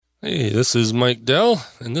Hey, this is Mike Dell,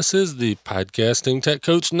 and this is the Podcasting Tech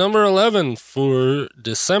Coach number 11 for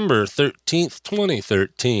December 13th,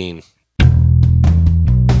 2013.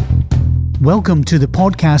 Welcome to the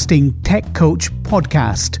Podcasting Tech Coach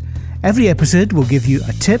podcast. Every episode will give you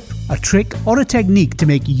a tip, a trick, or a technique to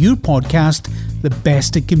make your podcast the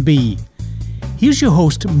best it can be. Here's your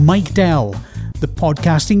host, Mike Dell, the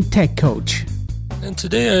Podcasting Tech Coach. And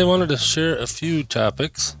today I wanted to share a few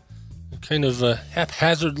topics, kind of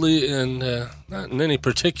haphazardly and not in any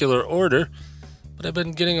particular order, but I've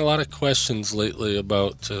been getting a lot of questions lately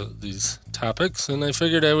about these topics, and I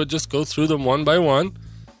figured I would just go through them one by one,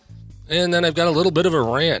 and then I've got a little bit of a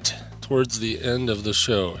rant towards the end of the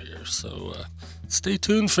show here, so stay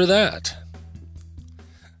tuned for that.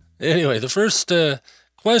 Anyway, the first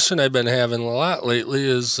question I've been having a lot lately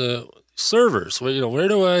is servers. Where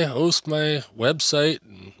do I host my website,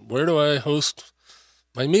 and where do I host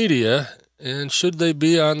my media, and should they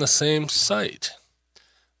be on the same site?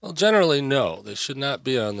 Well, generally, no, they should not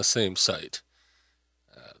be on the same site.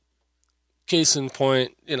 Case in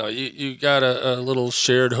point, you got a little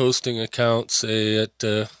shared hosting account, say at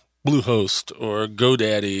Bluehost or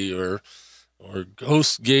GoDaddy or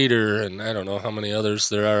HostGator, and I don't know how many others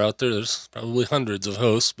there are out there. There's probably hundreds of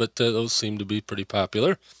hosts, but those seem to be pretty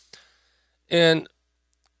popular. And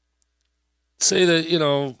say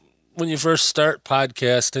that, when you first start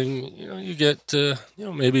podcasting, you get,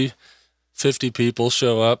 maybe 50 people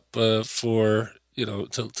show up for,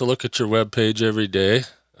 to look at your web page every day.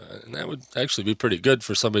 And that would actually be pretty good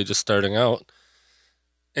for somebody just starting out.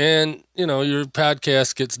 And, your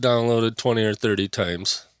podcast gets downloaded 20 or 30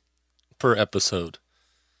 times per episode.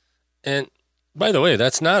 And by the way,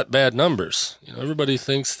 that's not bad numbers. Everybody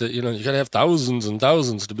thinks that, you got to have thousands and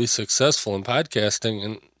thousands to be successful in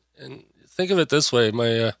podcasting. And think of it this way.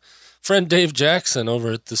 My friend Dave Jackson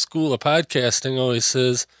over at the School of Podcasting always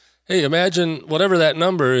says, hey, imagine whatever that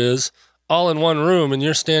number is all in one room and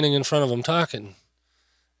you're standing in front of them talking.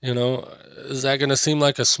 Is that going to seem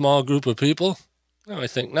like a small group of people? No, I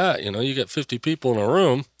think not. You get 50 people in a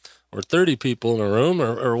room or 30 people in a room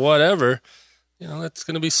or whatever. That's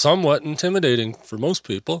going to be somewhat intimidating for most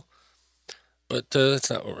people. But that's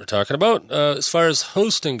not what we're talking about as far as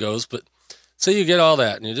hosting goes. But say you get all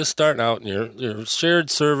that and you're just starting out and your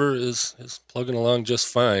shared server is plugging along just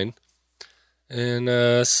fine. And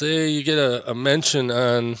say you get a mention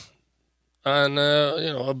on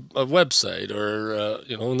a website or,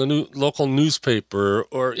 in the new local newspaper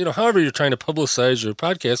or, however you're trying to publicize your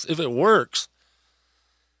podcast. If it works,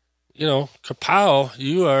 kapow,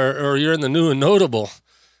 you're in the new and notable.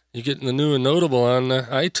 You get in the new and notable on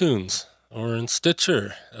iTunes or in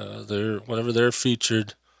Stitcher, whatever their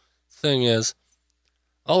featured thing is.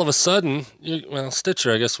 All of a sudden,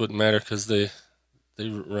 Stitcher I guess wouldn't matter because they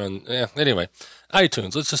run. Anyway,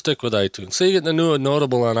 iTunes. Let's just stick with iTunes. Say you get the new and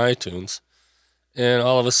notable on iTunes, and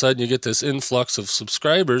all of a sudden you get this influx of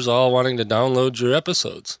subscribers all wanting to download your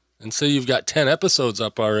episodes. And say you've got 10 episodes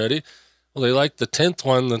up already. Well, they like the 10th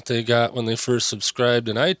one that they got when they first subscribed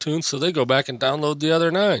in iTunes, so they go back and download the other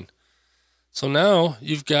 9. So now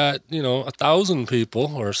you've got, 1,000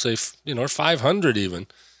 people, or say, or 500 even,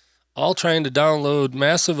 all trying to download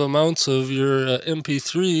massive amounts of your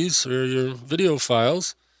MP3s or your video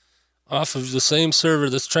files off of the same server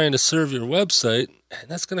that's trying to serve your website, and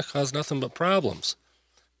that's going to cause nothing but problems.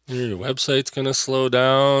 Your website's going to slow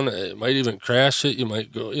down. It might even crash it. You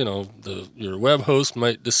might go, your web host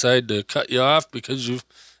might decide to cut you off because you've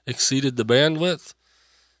exceeded the bandwidth.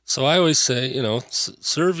 So I always say,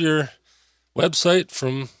 serve your website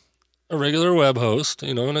from a regular web host,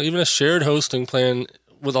 and even a shared hosting plan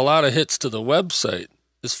with a lot of hits to the website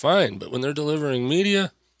is fine. But when they're delivering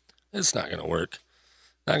media, it's not going to work.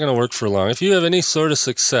 Not going to work for long. If you have any sort of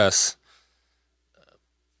success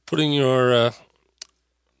putting your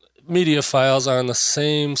media files on the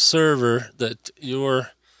same server that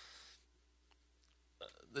your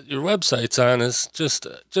website's on is just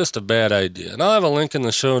a bad idea. And I'll have a link in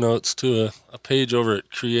the show notes to a page over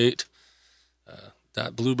at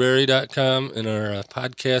create.blueberry.com in our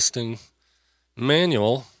podcasting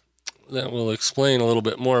manual that will explain a little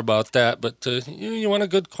bit more about that. But you want a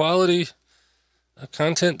good quality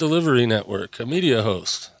content delivery network, a media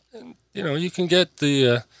host. And, you can get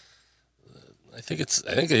the I think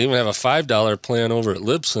they even have a $5 plan over at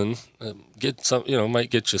Libsyn. Get some, might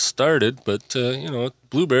get you started, but at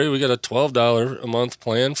Blueberry we got a $12 a month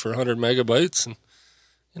plan for 100 megabytes, and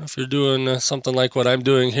if you're doing something like what I'm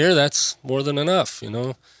doing here, that's more than enough.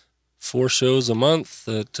 4 shows a month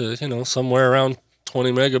at somewhere around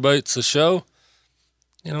 20 megabytes a show.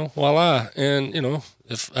 Voila. And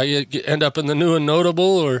if I end up in the new and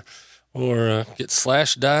notable or or get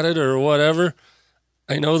slash dotted or whatever,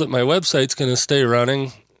 I know that my website's going to stay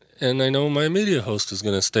running, and I know my media host is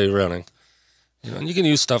going to stay running. And you can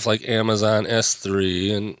use stuff like Amazon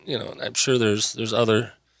S3, and I'm sure there's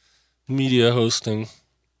other media hosting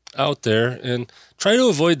out there, and try to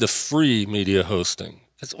avoid the free media hosting,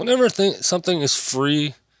 because whenever something is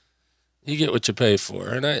free, you get what you pay for.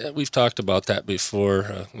 And we've talked about that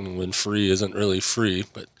before, when free isn't really free.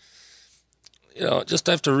 But just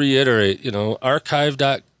have to reiterate,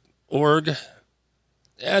 archive.org,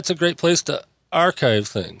 yeah, it's a great place to archive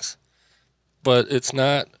things, but it's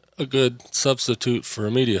not a good substitute for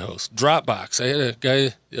a media host. Dropbox, I had a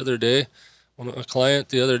guy the other day, a client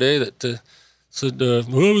the other day that said, I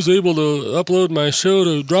was able to upload my show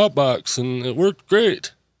to Dropbox and it worked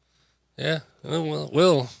great. Yeah, well, it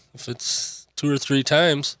will if it's 2 or 3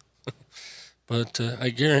 times. But I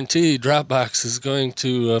guarantee Dropbox is going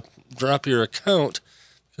to drop your account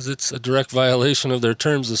because it's a direct violation of their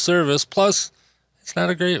terms of service. Plus, it's not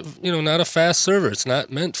a great, not a fast server. It's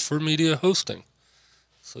not meant for media hosting.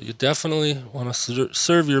 So you definitely want to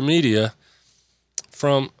serve your media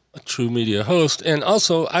from a true media host. And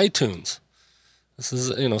also iTunes. This is,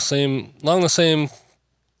 along the same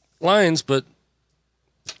lines, but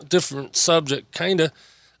different subject, kind of.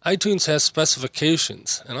 iTunes has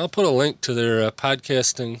specifications, and I'll put a link to their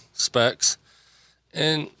podcasting specs.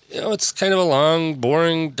 And, it's kind of a long,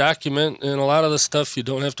 boring document, and a lot of the stuff you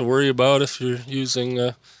don't have to worry about if you're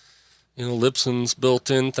using, Libsyn's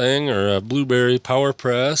built-in thing, or Blueberry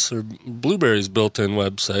PowerPress, or Blueberry's built-in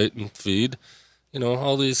website and feed.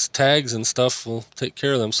 All these tags and stuff will take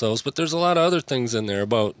care of themselves. But there's a lot of other things in there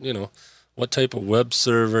about, what type of web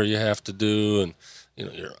server you have to do, and,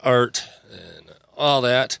 your art and all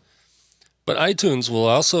that. But iTunes will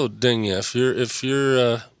also ding you if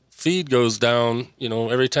your feed goes down,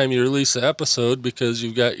 every time you release an episode, because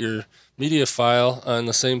you've got your media file on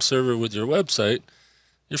the same server with your website,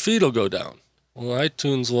 your feed will go down. Well,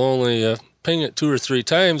 iTunes will only ping it 2 or 3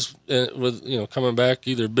 times with, coming back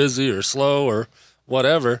either busy or slow or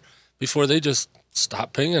whatever before they just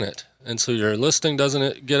stop pinging it. And so your listing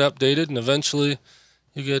doesn't get updated, and eventually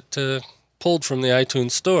you get pulled from the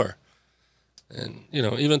iTunes store. And,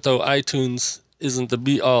 even though iTunes isn't the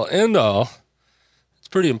be-all, end-all, it's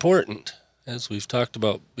pretty important, as we've talked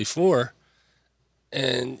about before.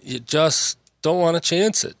 And you just don't want to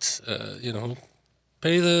chance it.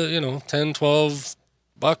 Pay the, 10, 12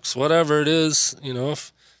 bucks, whatever it is.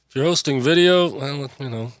 If you're hosting video,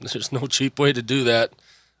 well, there's no cheap way to do that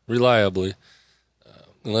reliably.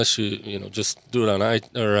 Unless you, just do it on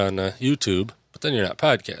YouTube, but then you're not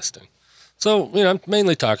podcasting. So, I'm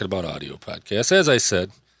mainly talking about audio podcasts, as I said.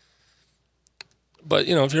 But,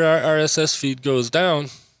 if your RSS feed goes down,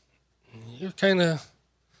 you're kind of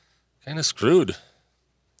screwed.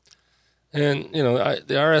 And,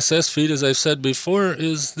 the RSS feed, as I've said before,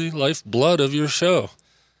 is the lifeblood of your show.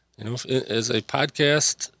 As a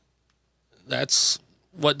podcast, that's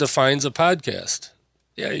what defines a podcast.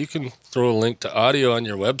 Yeah, you can throw a link to audio on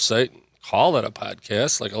your website and call it a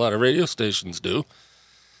podcast, like a lot of radio stations do.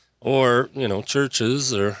 Or,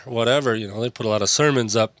 churches or whatever, they put a lot of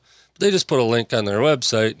sermons up. But they just put a link on their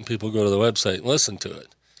website and people go to the website and listen to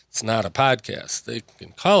it. It's not a podcast. They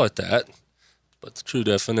can call it that, but the true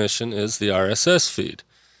definition is the RSS feed.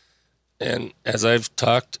 And as I've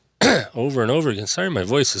talked over and over again, sorry my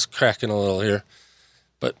voice is cracking a little here,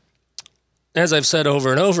 but as I've said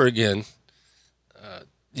over and over again,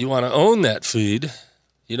 you want to own that feed.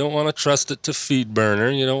 You don't want to trust it to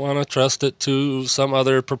FeedBurner. You don't want to trust it to some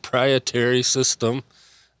other proprietary system.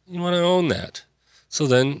 You want to own that. So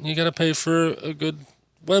then you got to pay for a good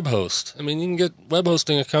web host. I mean, you can get web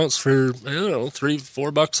hosting accounts for,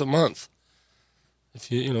 $3-4 a month. If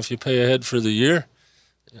you pay ahead for the year,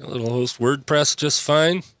 it'll host WordPress just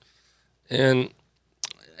fine. And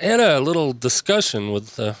I had a little discussion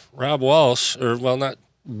with Rob Walsh, not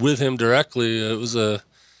with him directly. It was a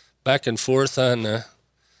back and forth on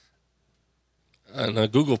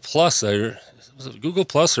Google Plus. Was it Google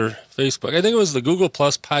Plus or Facebook? I think it was the Google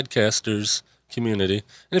Plus podcasters community.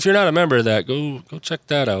 And if you're not a member of that, go check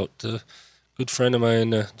that out. A good friend of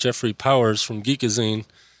mine, Jeffrey Powers from Geekazine.com,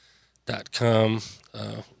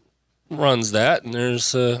 runs that. And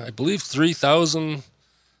there's, I believe, 3,000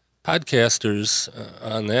 podcasters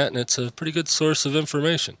on that, and it's a pretty good source of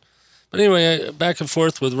information. But anyway, back and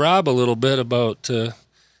forth with Rob a little bit about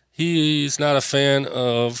he's not a fan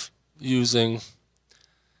of using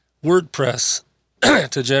WordPress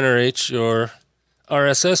to generate your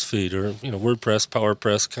RSS feed, or WordPress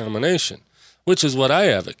PowerPress combination, which is what I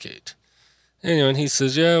advocate. And he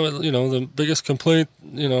says, the biggest complaint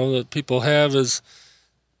that people have is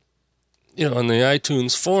on the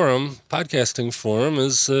iTunes forum, podcasting forum,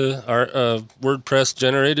 is our WordPress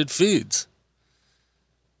generated feeds.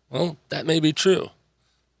 Well, that may be true.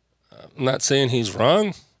 I'm not saying he's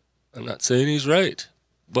wrong. I'm not saying he's right.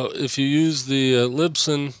 But if you use the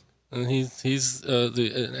Libsyn, and he's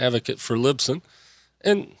an advocate for Libsyn,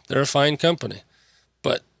 and they're a fine company.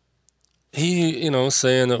 But he,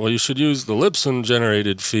 saying that, well, you should use the Libsyn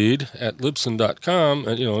generated feed at Libsyn.com,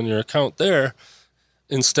 and, in your account there,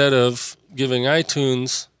 instead of giving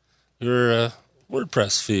iTunes your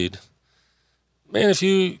WordPress feed. Man, if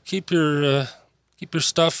you keep your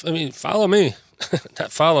stuff, follow me.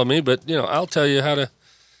 Not follow me, but, I'll tell you how to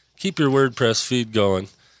keep your WordPress feed going.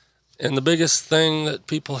 And the biggest thing that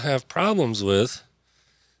people have problems with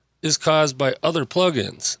is caused by other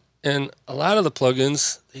plugins. And a lot of the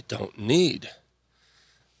plugins they don't need.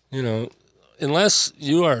 Unless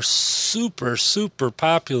you are super, super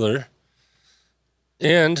popular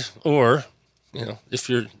or if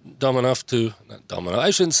you're dumb enough to, not dumb enough, I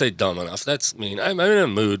shouldn't say dumb enough. That's mean. I'm in a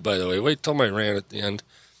mood, by the way. Wait till my rant at the end.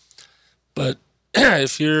 But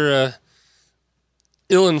if you're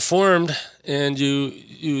ill-informed and you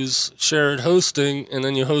use shared hosting and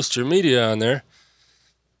then you host your media on there,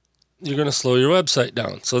 you're going to slow your website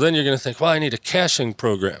down. So then you're going to think, well, I need a caching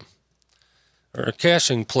program or a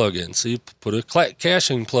caching plugin. So you put a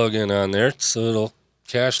caching plugin on there so it'll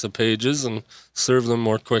cache the pages and serve them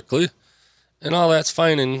more quickly. And all that's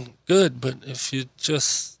fine and good, but if you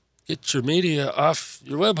just get your media off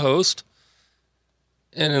your web host,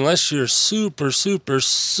 and unless you're super, super,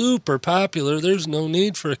 super popular, there's no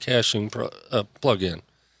need for a caching plugin.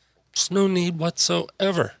 There's no need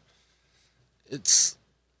whatsoever.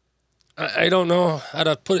 I don't know how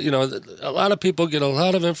to put it. A lot of people get a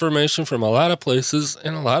lot of information from a lot of places,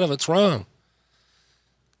 and a lot of it's wrong.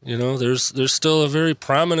 There's still a very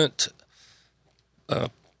prominent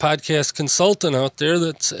podcast consultant out there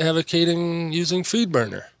that's advocating using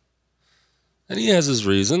FeedBurner. And he has his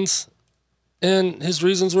reasons. And his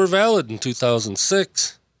reasons were valid in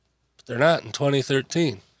 2006, but they're not in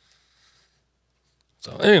 2013.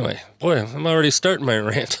 So anyway, boy, I'm already starting my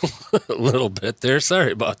rant a little bit there.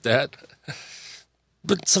 Sorry about that.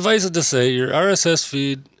 But suffice it to say, your RSS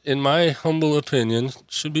feed, in my humble opinion,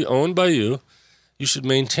 should be owned by you. You should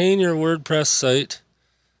maintain your WordPress site.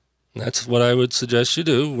 And that's what I would suggest you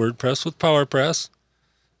do, WordPress with PowerPress.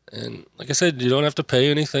 And like I said, you don't have to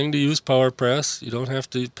pay anything to use PowerPress. You don't have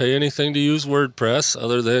to pay anything to use WordPress,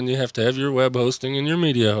 other than you have to have your web hosting and your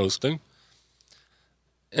media hosting.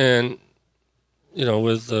 And,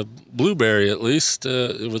 with Blueberry, at least,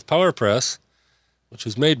 with PowerPress, which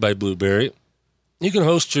was made by Blueberry, you can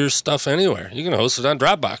host your stuff anywhere. You can host it on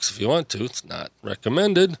Dropbox if you want to. It's not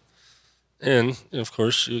recommended. And, of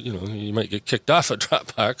course, you might get kicked off of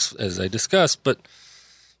Dropbox, as I discussed, but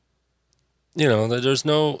there's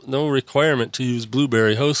no requirement to use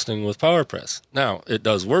Blueberry hosting with PowerPress. Now, it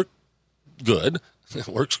does work good. It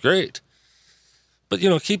works great. But,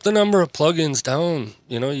 keep the number of plugins down.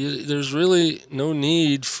 There's really no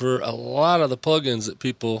need for a lot of the plugins that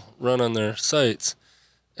people run on their sites.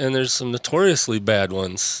 And there's some notoriously bad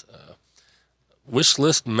ones.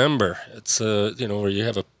 Wishlist Member. It's, where you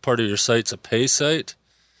have a part of your site's a pay site.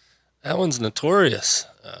 That one's notorious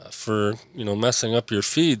for, messing up your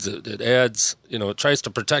feeds. It adds, it tries to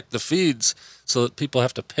protect the feeds so that people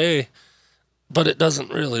have to pay, but it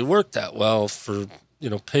doesn't really work that well for,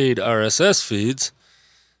 paid RSS feeds.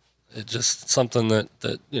 It's just something that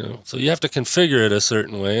so you have to configure it a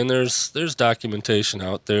certain way, and there's documentation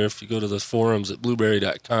out there. If you go to the forums at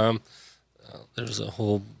blueberry.com, there's a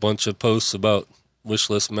whole bunch of posts about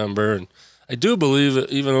Wishlist Member, and I do believe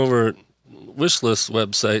even over at Wishlist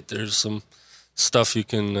website, there's some stuff you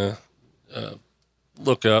can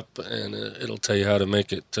look up, and it'll tell you how to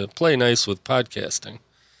make it play nice with podcasting.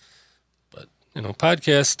 But,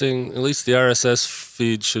 podcasting, at least the RSS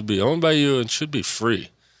feed, should be owned by you and should be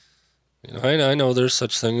free. I know there's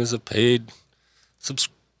such thing as a paid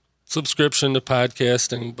subscription to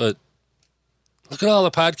podcasting, but look at all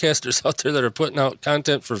the podcasters out there that are putting out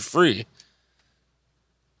content for free.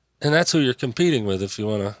 And that's who you're competing with if you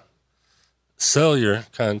want to sell your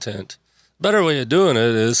content. Better way of doing it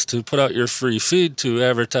is to put out your free feed to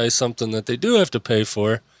advertise something that they do have to pay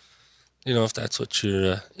for, if that's what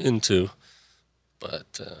you're into.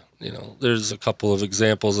 But, there's a couple of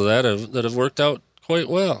examples of that have worked out quite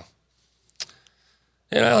well.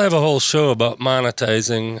 And I'll have a whole show about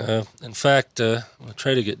monetizing. In fact, I'll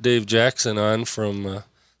try to get Dave Jackson on from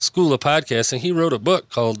School of Podcasting. He wrote a book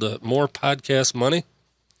called More Podcast Money.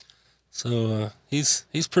 So he's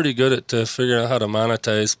pretty good at figuring out how to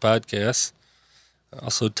monetize podcasts.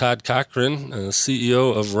 Also, Todd Cochran,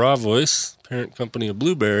 CEO of Raw Voice, parent company of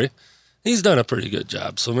Blueberry. He's done a pretty good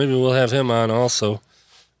job, so maybe we'll have him on also.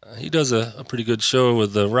 He does a pretty good show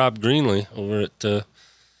with Rob Greenlee over at,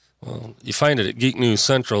 you find it at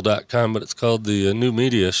geeknewscentral.com, but it's called the New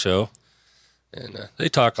Media Show. And they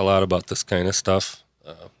talk a lot about this kind of stuff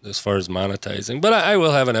as far as monetizing. But I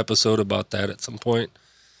will have an episode about that at some point.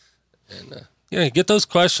 And, get those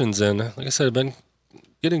questions in. Like I said, I've been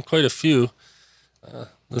getting quite a few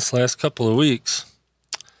this last couple of weeks.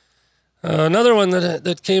 Another one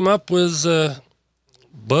that came up was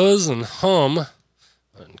buzz and hum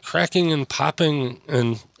and cracking and popping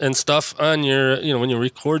and stuff on your, when you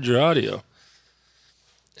record your audio.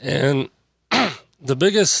 And the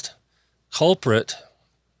biggest culprit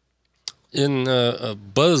in a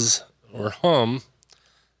buzz or hum,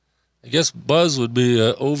 I guess buzz would be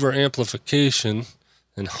over amplification,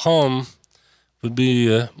 and hum would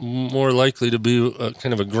be more likely to be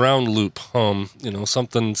kind of a ground loop hum.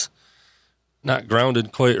 Something's not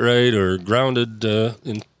grounded quite right, or grounded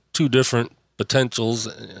in two different potentials.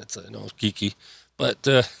 It's geeky, but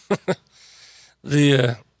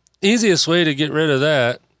the easiest way to get rid of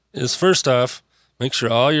that is, first off, make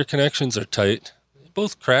sure all your connections are tight,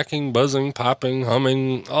 both cracking, buzzing, popping,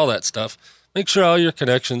 humming, all that stuff. Make sure all your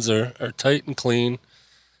connections are tight and clean.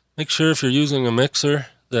 Make sure if you're using a mixer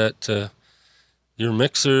that your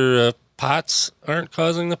mixer pots aren't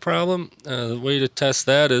causing the problem. The way to test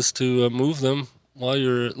that is to move them while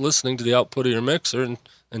you're listening to the output of your mixer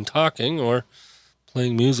and talking or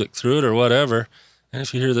playing music through it or whatever. And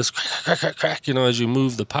if you hear this crack, crack, crack, crack, as you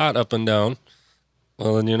move the pot up and down,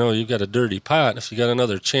 well, then you've got a dirty pot. If you got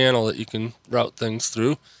another channel that you can route things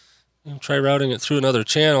through, try routing it through another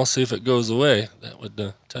channel, see if it goes away. That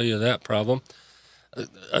would tell you that problem.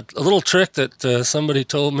 A little trick that somebody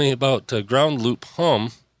told me about ground loop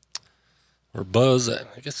hum or buzz.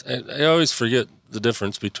 I guess I always forget the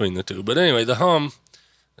difference between the two. But anyway, the hum,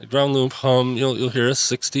 the ground loop hum, you'll hear a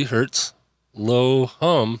 60 hertz low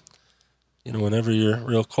hum, whenever you're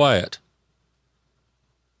real quiet.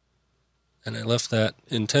 And I left that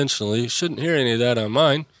intentionally. You shouldn't hear any of that on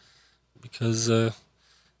mine because I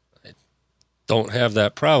don't have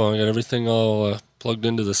that problem. I got everything all plugged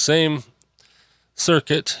into the same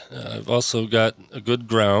circuit. I've also got a good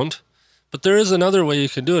ground. But there is another way you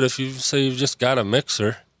can do it. If you say you've just got a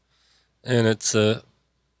mixer and it's,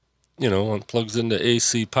 one plugs into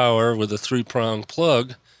AC power with a 3-prong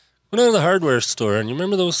plug, go down to the hardware store. And you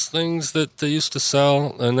remember those things that they used to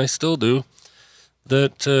sell, and they still do,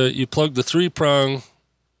 that you plug the 3-prong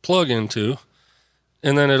plug into,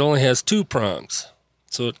 and then it only has 2 prongs.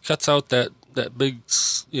 So it cuts out that big,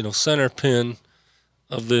 center pin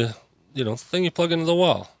of the, thing you plug into the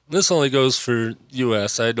wall. This only goes for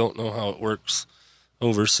U.S. I don't know how it works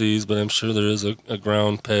overseas, but I'm sure there is a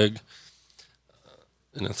ground peg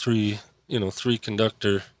and a 3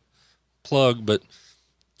 conductor plug. But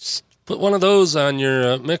just put one of those on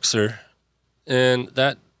your mixer, and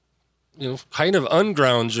that, kind of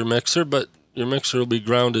ungrounds your mixer, but your mixer will be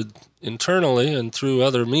grounded internally and through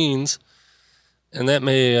other means, and that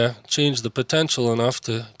may change the potential enough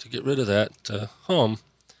to get rid of that hum.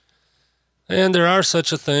 And there are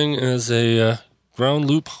such a thing as a ground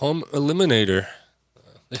loop hum eliminator.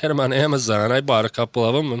 They had them on Amazon. I bought a couple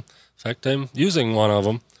of them. In fact, I'm using one of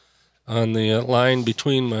them on the line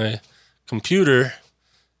between my computer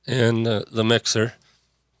and the mixer.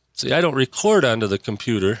 See, I don't record onto the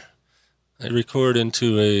computer. I record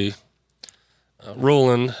into a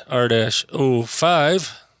Roland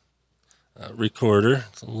R-05 recorder.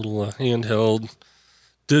 It's a little handheld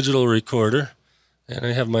digital recorder. And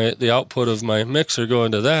I have the output of my mixer go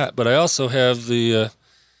into that, but I also have the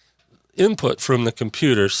input from the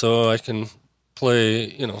computer, so I can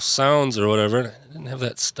play, sounds or whatever. And I didn't have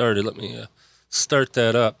that started. Let me start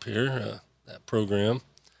that up here, that program.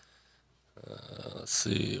 Let's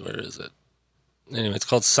see, where is it? Anyway, it's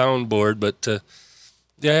called Soundboard, but I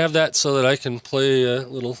have that so that I can play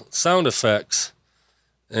little sound effects,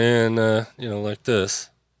 and like this.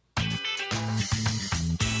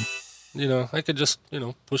 I could just,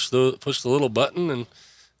 push the little button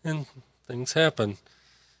and things happen.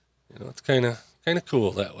 It's kind of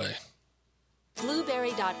cool that way.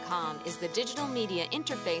 Blueberry.com is the digital media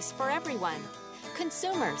interface for everyone.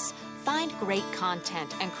 Consumers, find great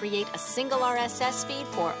content and create a single RSS feed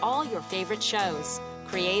for all your favorite shows.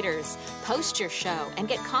 Creators, post your show and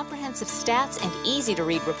get comprehensive stats and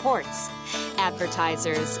easy-to-read reports.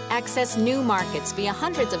 Advertisers, access new markets via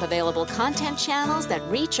hundreds of available content channels that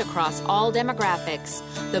reach across all demographics.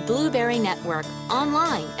 The Blueberry Network,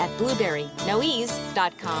 online at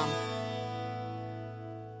blueberrynoease.com.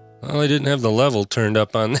 Well, I didn't have the level turned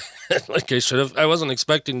up on that like I should have. I wasn't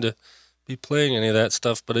expecting to be playing any of that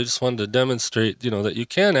stuff, but I just wanted to demonstrate, that you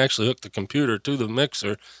can actually hook the computer to the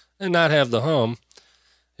mixer and not have the hum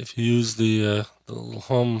if you use the little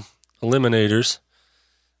hum eliminators.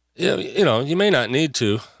 Yeah, you may not need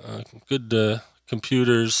to. Good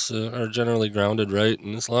computers are generally grounded right,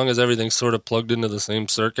 and as long as everything's sort of plugged into the same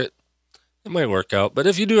circuit, it might work out. But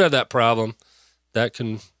if you do have that problem, that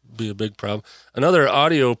can be a big problem. Another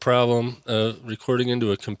audio problem recording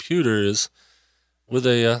into a computer is with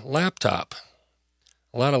a laptop.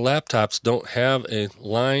 A lot of laptops don't have a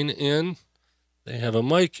line in, they have a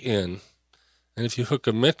mic in. And if you hook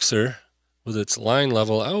a mixer with its line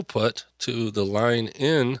level output to the line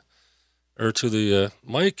in or to the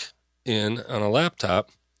mic in on a laptop,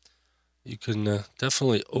 you can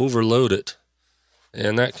definitely overload it.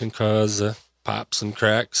 And that can cause pops and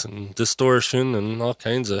cracks and distortion and all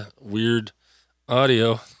kinds of weird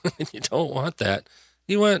audio. You don't want that.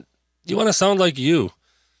 You want to sound like you.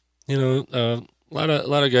 A lot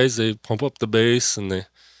of guys, they pump up the bass and they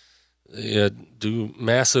do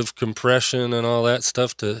massive compression and all that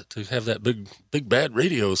stuff to have that big bad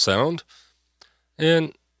radio sound.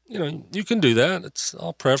 And you can do that. It's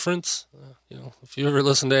all preference. If you ever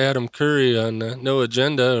listen to Adam Curry on No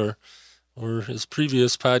Agenda or his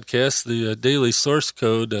previous podcast, the Daily Source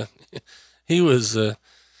Code, he was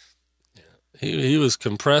he was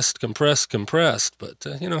compressed, but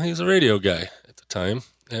he's a radio guy at the time,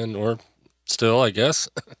 or still, I guess.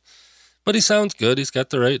 But he sounds good. He's got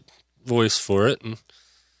the right voice for it,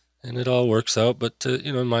 and it all works out. But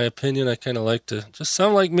in my opinion, I kind of like to just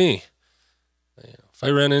sound like me. If I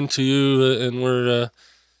ran into you and we're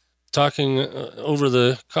talking over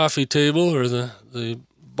the coffee table or the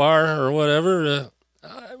bar or whatever,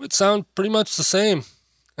 I would sound pretty much the same.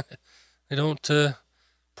 I don't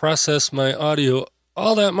process my audio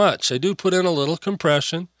all that much. I do put in a little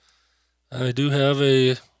compression. I do have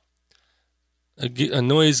a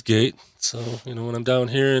noise gate. So, when I'm down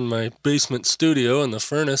here in my basement studio and the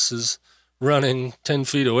furnace is running 10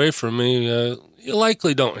 feet away from me, you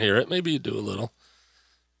likely don't hear it. Maybe you do a little.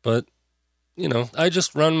 But, I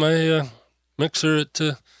just run my mixer at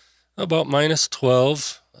about minus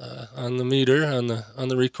 12 on the meter, on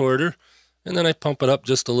the recorder. And then I pump it up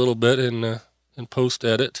just a little bit in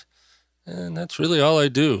post-edit. And that's really all I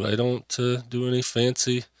do. I don't do any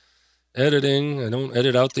fancy editing. I don't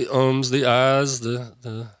edit out the ums, the ahs,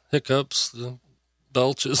 the hiccups, the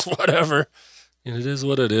belches, whatever. It is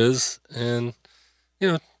what it is. And,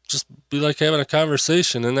 just be like having a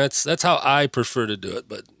conversation. And that's how I prefer to do it.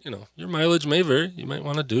 But, your mileage may vary. You might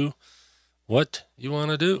want to do what you want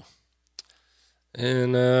to do.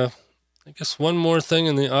 And I guess one more thing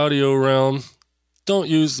in the audio realm. Don't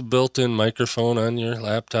use the built-in microphone on your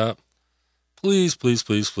laptop. Please, please,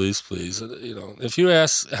 please, please, please. If you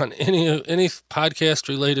ask on any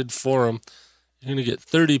podcast-related forum, you're going to get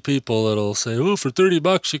 30 people that'll say, "Oh, for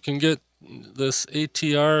 $30 you can get this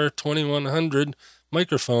ATR 2100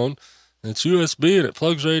 microphone. And it's USB and it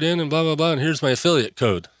plugs right in and blah blah blah. And here's my affiliate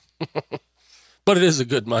code." But it is a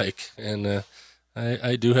good mic, and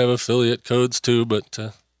I do have affiliate codes too. But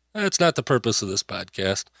that's not the purpose of this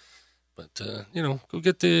podcast. But go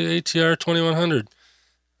get the ATR 2100.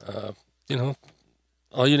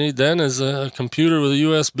 All you need then is a computer with a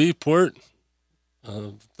USB port,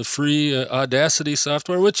 the free Audacity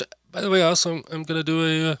software, which, by the way, also I'm going to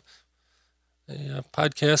do a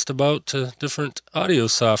podcast about different audio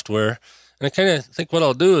software. And I kind of think what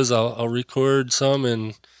I'll do is I'll record some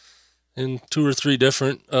in 2 or 3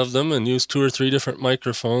 different of them and use 2 or 3 different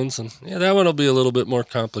microphones. And that one will be a little bit more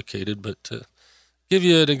complicated, but give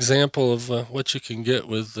you an example of what you can get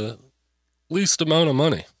with the least amount of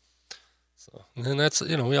money. So, and that's,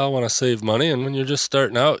 we all want to save money. And when you're just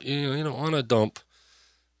starting out, you don't want to dump,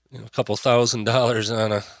 a couple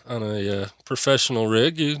 $1,000s on a professional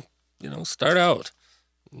rig. You start out.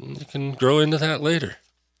 You can grow into that later.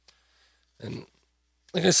 And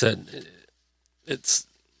like I said, it's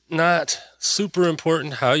not super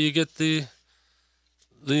important how you get the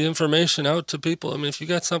information out to people. I mean, if you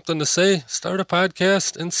got something to say, start a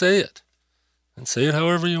podcast and say it. And say it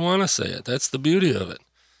however you want to say it. That's the beauty of it.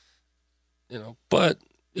 But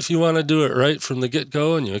if you want to do it right from the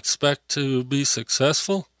get-go and you expect to be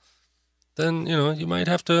successful, then, you might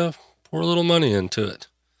have to pour a little money into it.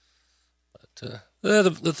 But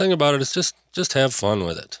the thing about it is just have fun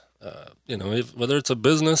with it. Whether it's a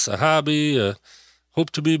business, a hobby, hope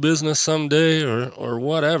to be business someday or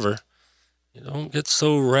whatever, you don't get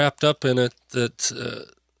so wrapped up in it that,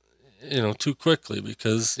 too quickly,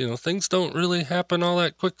 because, things don't really happen all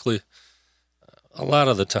that quickly a lot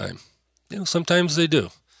of the time. Sometimes they do.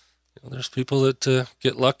 There's people that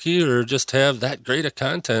get lucky or just have that great of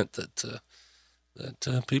content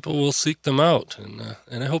that people will seek them out,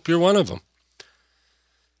 and I hope you're one of them.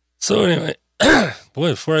 So anyway,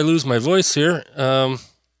 boy, before I lose my voice here,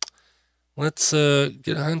 let's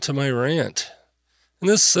get on to my rant. And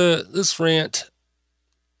this rant,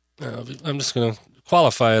 I'm just going to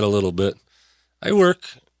qualify it a little bit. I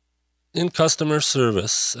work in customer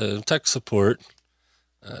service, tech support,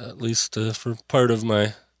 at least for part of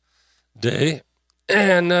my day,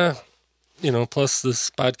 and plus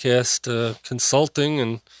this podcast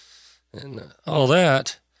consulting and all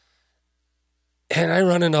that. And I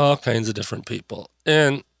run into all kinds of different people.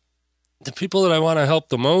 And the people that I want to help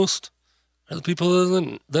the most are the people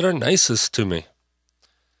that are nicest to me.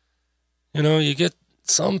 You get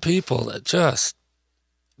some people that just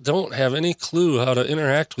don't have any clue how to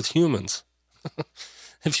interact with humans.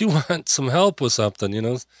 If you want some help with something,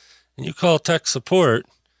 and you call tech support,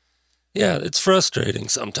 yeah, it's frustrating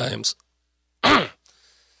sometimes.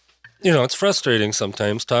 It's frustrating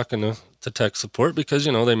sometimes talking to tech support because,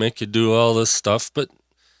 they make you do all this stuff. But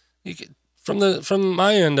from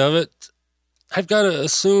my end of it, I've got to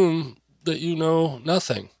assume that you know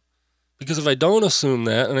nothing. Because if I don't assume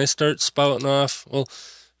that and I start spouting off, well,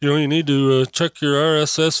 you need to check your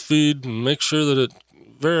RSS feed and make sure that it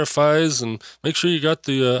verifies and make sure you got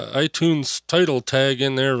the iTunes title tag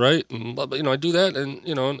in there right. And, I do that. And,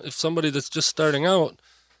 if somebody that's just starting out,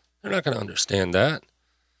 they're not going to understand that.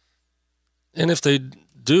 And if they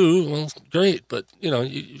do, well, great. But,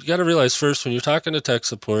 you got to realize first when you're talking to tech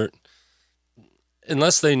support,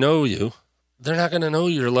 unless they know you, they're not going to know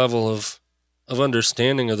your level of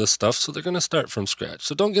understanding of the stuff. So they're going to start from scratch.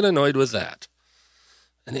 So don't get annoyed with that.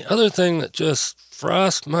 And the other thing that just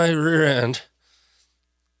frost my rear end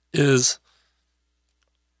is,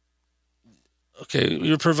 okay,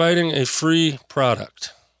 you're providing a free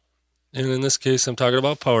product. And in this case, I'm talking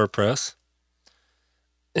about PowerPress.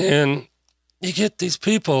 And you get these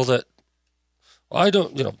people that, well, I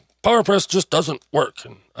don't, PowerPress just doesn't work.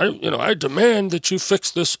 And I demand that you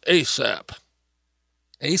fix this ASAP.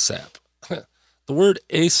 ASAP. The word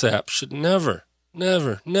ASAP should never,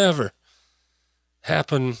 never, never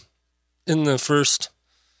happen in the first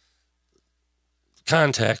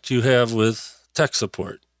contact you have with tech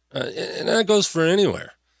support. And that goes for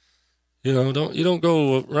anywhere. You don't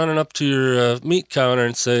go running up to your meat counter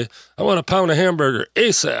and say, I want a pound of hamburger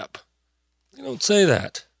ASAP. You don't say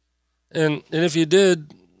that. And if you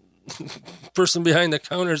did, the person behind the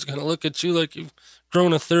counter is going to look at you like you've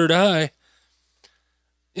grown a third eye.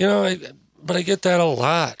 But I get that a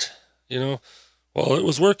lot. Well, it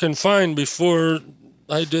was working fine before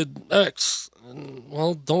I did X.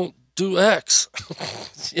 Well, don't do X.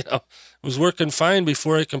 It was working fine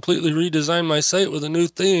before I completely redesigned my site with a new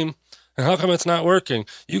theme. And how come it's not working?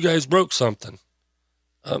 You guys broke something.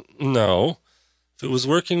 No. If it was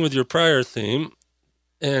working with your prior theme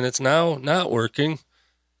and it's now not working,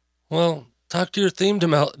 well, talk to your theme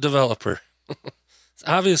developer. It's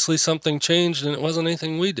obviously something changed and it wasn't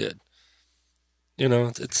anything we did.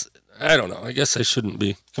 I don't know. I guess I shouldn't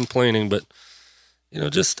be complaining, but,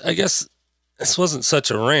 I guess this wasn't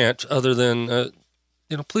such a rant other than,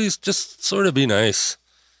 please just sort of be nice.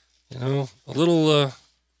 A little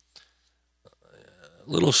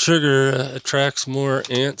sugar attracts more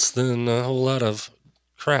ants than a whole lot of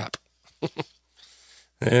crap.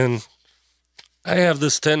 And I have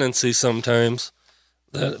this tendency sometimes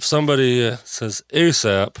that if somebody says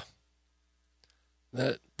ASAP,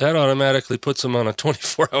 that automatically puts them on a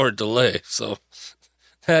 24-hour delay. So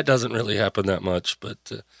that doesn't really happen that much.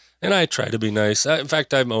 But and I try to be nice. In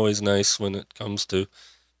fact, I'm always nice when it comes to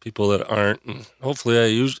people that aren't. And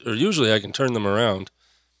hopefully usually I can turn them around.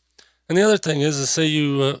 And the other thing is say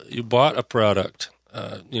you bought a product.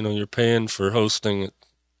 You're paying for hosting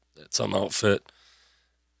at some outfit.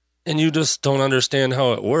 And you just don't understand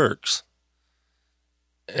how it works.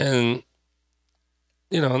 And,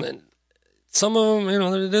 some of them,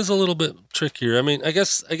 it is a little bit trickier. I mean, I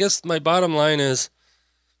guess my bottom line is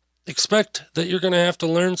expect that you're going to have to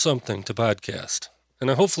learn something to podcast. And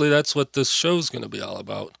hopefully that's what this show's going to be all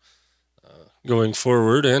about going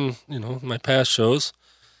forward. And, my past shows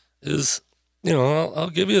is, I'll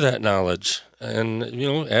give you that knowledge and,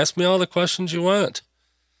 ask me all the questions you want.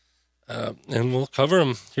 And we'll cover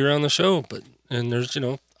them here on the show. And there's,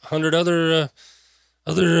 100 other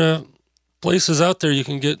places out there you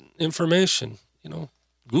can get information.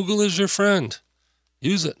 Google is your friend.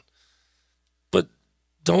 Use it. But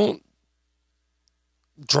don't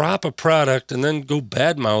drop a product and then go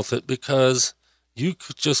badmouth it because you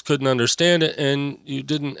just couldn't understand it and you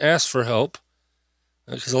didn't ask for help.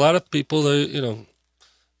 Because a lot of people,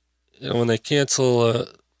 when they cancel a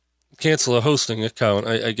hosting account,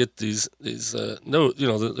 I get these note,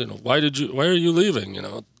 why are you leaving?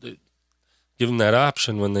 They give them that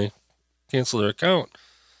option when they cancel their account.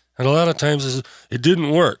 And a lot of times it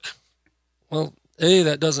didn't work. Well,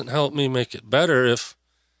 that doesn't help me make it better if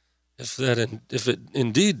it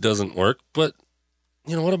indeed doesn't work. But,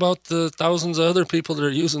 what about the thousands of other people that are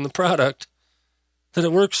using the product that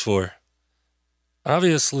it works for?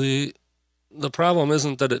 Obviously, the problem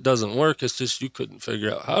isn't that it doesn't work. It's just you couldn't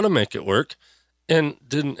figure out how to make it work and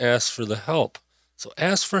didn't ask for the help. So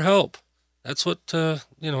ask for help. That's what,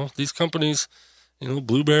 these companies,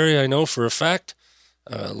 Blueberry, I know for a fact.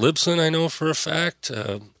 Libsyn, I know for a fact.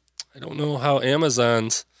 I don't know how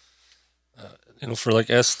Amazon's, for like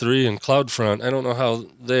S3 and CloudFront, I don't know how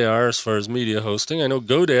they are as far as media hosting. I know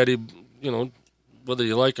GoDaddy, whether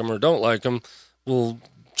you like them or don't like them, will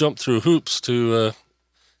jump through hoops to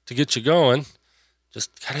get you going. Just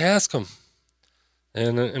gotta ask them.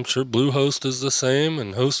 And I'm sure Bluehost is the same,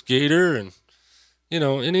 and HostGator, and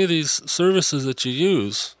any of these services that you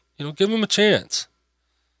use, give them a chance.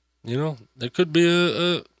 There could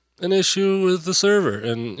be an issue with the server,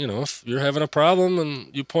 and if you're having a problem and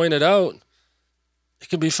you point it out, it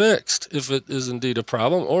can be fixed if it is indeed a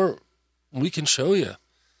problem, or we can show you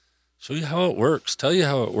how it works, tell you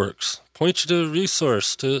how it works, point you to a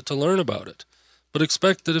resource to learn about it. But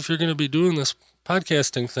expect that if you're going to be doing this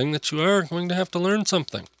podcasting thing, that you are going to have to learn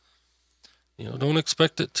something. Don't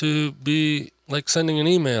expect it to be like sending an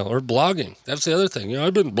email or blogging. That's the other thing.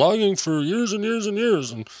 I've been blogging for years and years and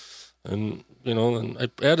years, and I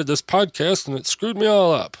added this podcast and it screwed me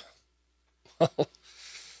all up. Well,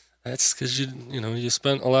 that's because you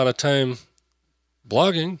spent a lot of time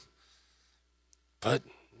blogging, but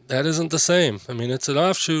that isn't the same. I mean, it's an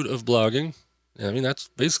offshoot of blogging. I mean, that's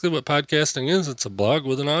basically what podcasting is. It's a blog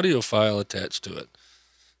with an audio file attached to it.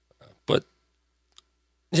 But,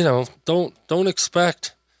 don't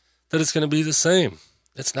expect that it's going to be the same.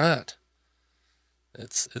 It's not.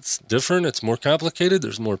 It's different. It's more complicated.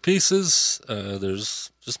 There's more pieces. There's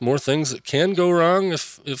just more things that can go wrong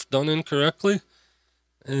if done incorrectly.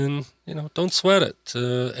 And, don't sweat it.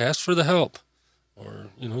 Ask for the help. Or,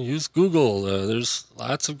 use Google. There's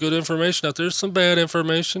lots of good information out there. There's some bad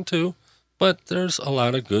information too. But there's a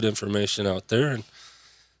lot of good information out there. And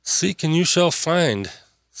seek and you shall find,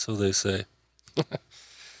 so they say.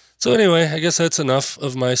 So anyway, I guess that's enough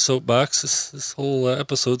of my soapbox. This whole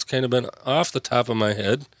episode's kind of been off the top of my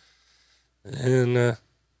head. And I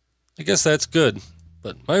guess that's good.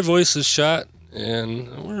 But my voice is shot, and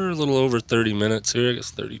we're a little over 30 minutes here. I guess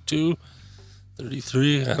 32,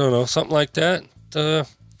 33, I don't know, something like that.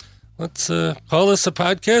 Let's call this a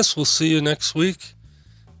podcast. We'll see you next week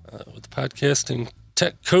with Podcasting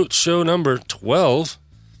Tech Coach Show number 12.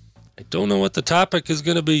 I don't know what the topic is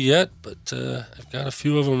going to be yet, but I've got a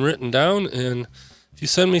few of them written down. And if you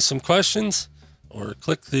send me some questions or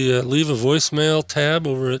click the leave a voicemail tab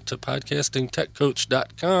over at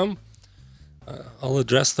podcastingtechcoach.com, I'll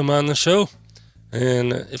address them on the show.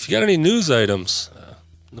 And if you got any news items,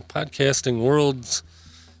 the podcasting world's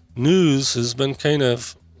news has been kind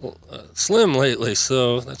of slim lately,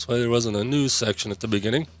 so that's why there wasn't a news section at the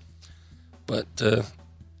beginning. But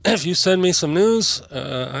if you send me some news,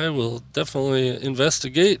 I will definitely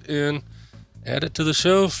investigate and add it to the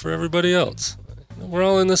show for everybody else. We're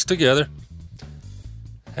all in this together.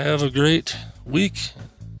 Have a great week,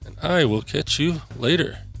 and I will catch you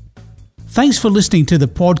later. Thanks for listening to the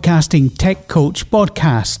Podcasting Tech Coach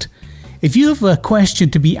podcast. If you have a question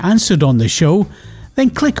to be answered on the show, then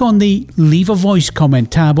click on the Leave a Voice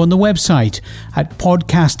comment tab on the website at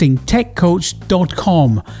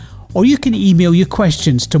podcastingtechcoach.com, or you can email your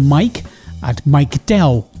questions to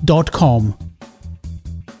mike@mikedell.com.